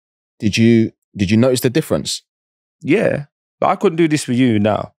did you notice the difference? Yeah. But I couldn't do this with you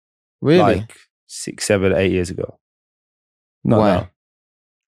now. Really? Like 6, 7, 8 years ago. Not Why? now.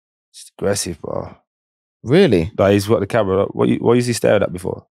 It's aggressive, bro. Really? Like, he's got the camera. What used he staring at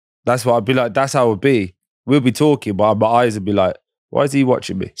before? That's what I'd be like. That's how it would be. We'll be talking, but my eyes would be like, why is he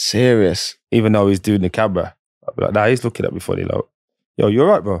watching me? Serious? Even though he's doing the camera. I'd be like, nah, he's looking at me funny. Like, yo, you're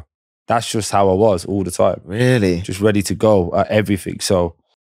right, bro. That's just how I was all the time. Really? Just ready to go at everything. So,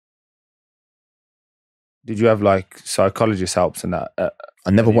 did you have like psychologist helps and that?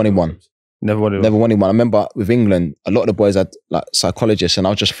 I never wanted one. Never wanted one? Never wanted one. I remember with England, a lot of the boys had like psychologists, and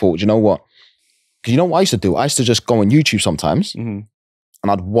I just thought, you know what? Because you know what I used to do? I used to just go on YouTube sometimes, and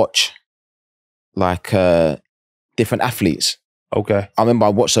I'd watch like different athletes. Okay. I remember I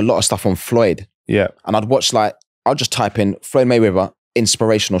watched a lot of stuff on Floyd. Yeah. And I'd watch like, I'll just type in Floyd Mayweather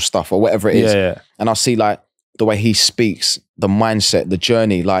inspirational stuff or whatever it is. Yeah. And I'll see like the way he speaks, the mindset, the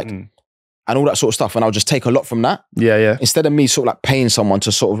journey, like, and all that sort of stuff. And I'll just take a lot from that. Yeah. Instead of me sort of like paying someone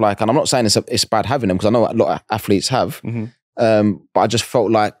to sort of like, and I'm not saying it's bad having them because I know a lot of athletes have, but I just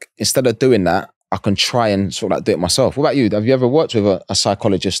felt like instead of doing that, I can try and sort of like do it myself. What about you? Have you ever worked with a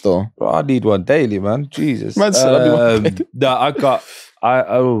psychologist or? Well, I need one daily, man. Jesus. Man said I need one daily.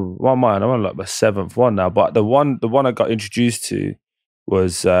 No, one mine. I'm on like my 7th one now. But the one I got introduced to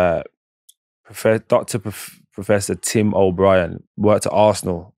was Professor Tim O'Brien. Worked at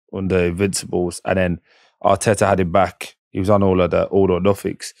Arsenal on the Invincibles, and then Arteta had him back. He was on all or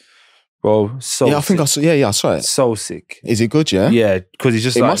nothings. Bro, so yeah, I think sick. I saw it. So sick. Is he good? Yeah. Yeah, because he's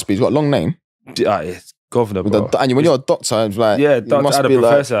just It like, must be. He's got a long name. It's governor, bro. And when you're a doctor, it's like, yeah, you doctor must and a be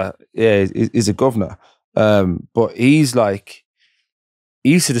professor. Yeah, he's a governor. But he's like,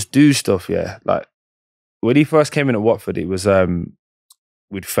 he used to just do stuff. Yeah, like when he first came in at Watford, it was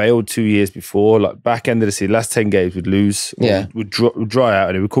we'd failed 2 years before. Like back end of the season, last 10 games we'd lose. Yeah, we'd dry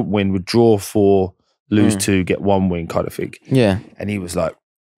out, and we couldn't win. We'd draw 4, lose 2, get 1 win, kind of thing. Yeah, and he was like,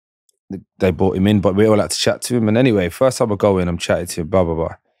 they brought him in, but we all had to chat to him. And anyway, first time I go in, I'm chatting to him, blah blah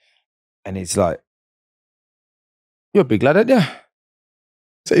blah. And he's like, you're a big lad, aren't you?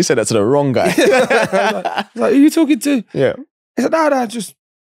 So he said that to the wrong guy. like, who are you talking to? Yeah. He said, no, just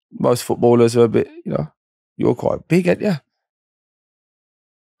most footballers are a bit, you're quite big, aren't you?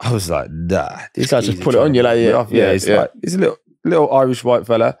 I was like, nah. This guy just put it on you like, yeah. He's a little Irish white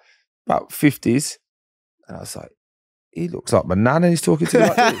fella, about 50s. And I was like, he looks like my nana, he's talking to me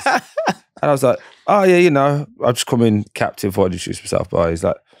like this. And I was like, oh yeah, I've just come in captain before I introduce myself. But he's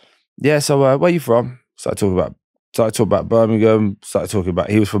like, yeah, so where are you from? Started talking about Birmingham,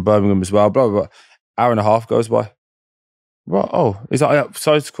 he was from Birmingham as well, blah, blah, blah. Hour and a half goes by. Right, he's like, yeah,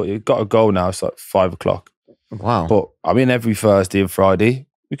 sorry to call you, got to go now, it's like 5 o'clock. Wow. But I'm in every Thursday and Friday,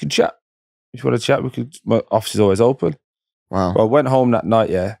 we can chat. If you want to chat, my office is always open. Wow. But I went home that night,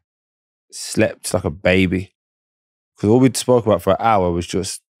 yeah, slept like a baby. Because all we'd spoke about for an hour was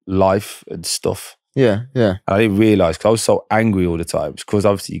just life and stuff. Yeah. And I didn't realise, because I was so angry all the time, because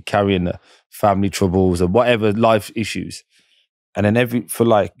obviously you're carrying the family troubles and whatever life issues. And then for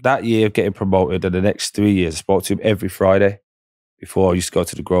like that year of getting promoted and the next 3 years, I spoke to him every Friday before I used to go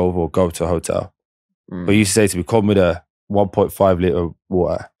to the Grove or go to a hotel. But he used to say to me, come with a 1.5 litre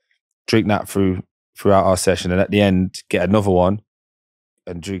water, drink that throughout our session, and at the end, get another one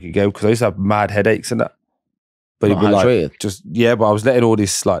and drink again, because I used to have mad headaches and that. But he'd be like, but I was letting all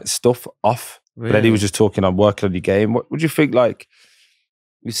this like stuff off. Really? But then he was just talking, I'm working on your game. What would you think, like,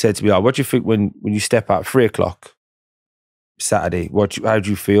 you said to me, like, what do you think when you step out at 3 o'clock Saturday? How do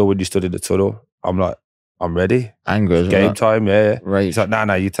you feel when you stood in the tunnel? I'm like, I'm ready. Anger. Game time, yeah. Right. He's like,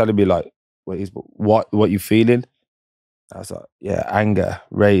 no, you're telling me like, what you feeling? I was like, yeah, anger,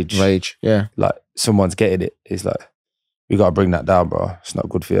 rage. Rage, yeah. Like, someone's getting it. He's like, we got to bring that down, bro. It's not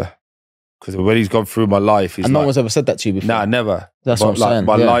good for you. Because when he's gone through my life, he's and no one's ever said that to you before? Nah, never. That's what I'm saying.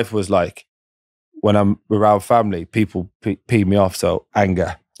 My life was like, when I'm around family, people pee me off, so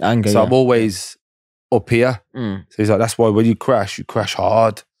anger. So I'm always up here. So he's like, that's why when you crash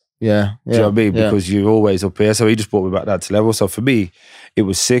hard. Yeah. Do you know what I mean? Because you're always up here. So he just brought me back down to level. So for me, it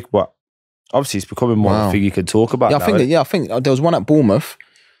was sick, but obviously it's becoming more of a thing you can talk about. I think there was one at Bournemouth.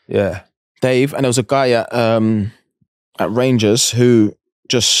 Yeah. Dave, and there was a guy at Rangers who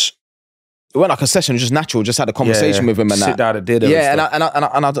just, it went like a session, just natural, just had a conversation with him and sit down at dinner. Yeah,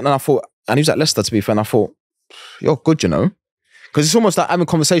 and I thought, and he was at Leicester, to be fair, and I thought, you're good, because it's almost like having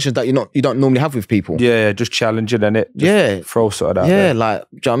conversations that you don't normally have with people. Yeah, just challenging, and throw something out there. there. Like,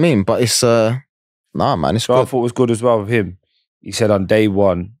 do you know what I mean? But it's nah, man, it's good. I thought it was good as well with him. He said on day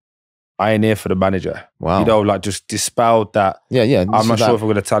one, I ain't here for the manager. Wow. Like just dispelled that. Yeah. I'm not sure if I'm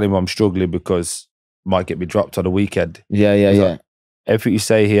going to tell him I'm struggling because it might get me dropped on the weekend. Yeah. Everything you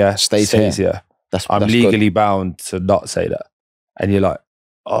say here stays here. I'm legally bound to not say that. And you're like,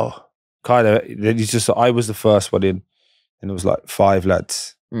 oh, kind of. Then you just, I was the first one in, and it was like 5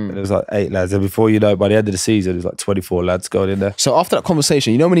 lads. And it was like 8 lads. And before you know it, by the end of the season, it was like 24 lads going in there. So after that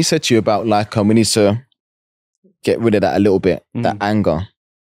conversation, you know when he said to you about like, we need to get rid of that a little bit, that anger.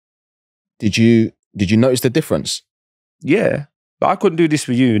 Did you notice the difference? Yeah. But I couldn't do this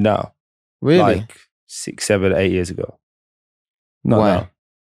with you now. Really? Like 6, 7, 8 years ago. Not Why? now.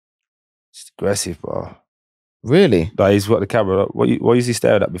 It's aggressive, bro. Really? Like he's got the camera. What is he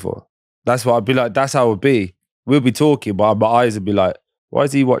staring at before? That's what I'd be like, that's how it would be. We'll be talking, but my eyes would be like, why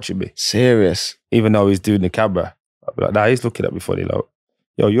is he watching me? Serious? Even though he's doing the camera. I'd be like, nah, he's looking at me funny. Like,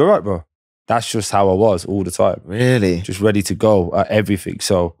 yo, you're right, bro. That's just how I was all the time. Really? Just ready to go at everything.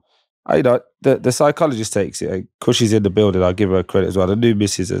 So, the psychologist takes it. Because she's in the building, I'll give her credit as well. The new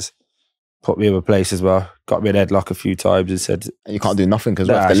missus has put me in a place as well. Got me in headlock a few times and said... And you can't do nothing because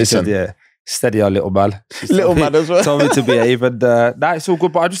we have to listen. Said, yeah, steady our little man. Little man as well. Told me to behave. And it's all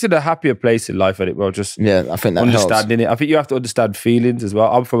good. But I'm just in a happier place in life, and well, just yeah, I think that understanding helps. it. I think you have to understand feelings as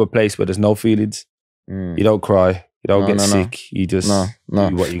well. I'm from a place where there's no feelings. You don't cry. You don't get sick. You just do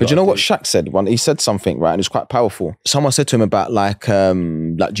what you But you know what Shaq said? He said something, right? And it's quite powerful. Someone said to him about like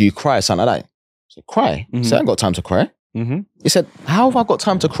do you cry, something like that? He said, cry? He said, I ain't got time to cry. He said, how have I got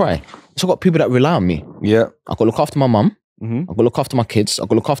time to cry? So I've got people that rely on me. Yeah. I've got to look after my mum. I've got to look after my kids. I've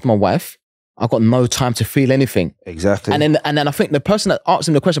got to look after my wife. I've got no time to feel anything. Exactly. And then I think the person that asked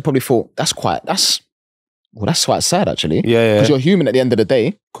him the question probably thought, that's quite sad actually. Yeah. Because you're human at the end of the day.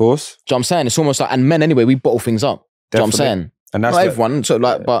 Of course. Do you know what I'm saying? It's almost like, and men anyway, we bottle things up. Do you know what I'm saying? And that's not everyone, so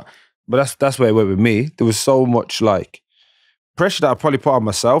like, but that's where it went with me. There was so much like pressure that I probably put on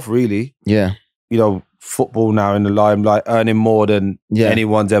myself, really. Yeah. You know, football now in the limelight, earning more than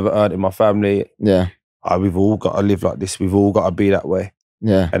anyone's ever earned in my family. Yeah. We've all got to live like this. We've all got to be that way.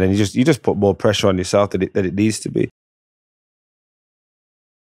 Yeah. And then you just put more pressure on yourself than it needs to be.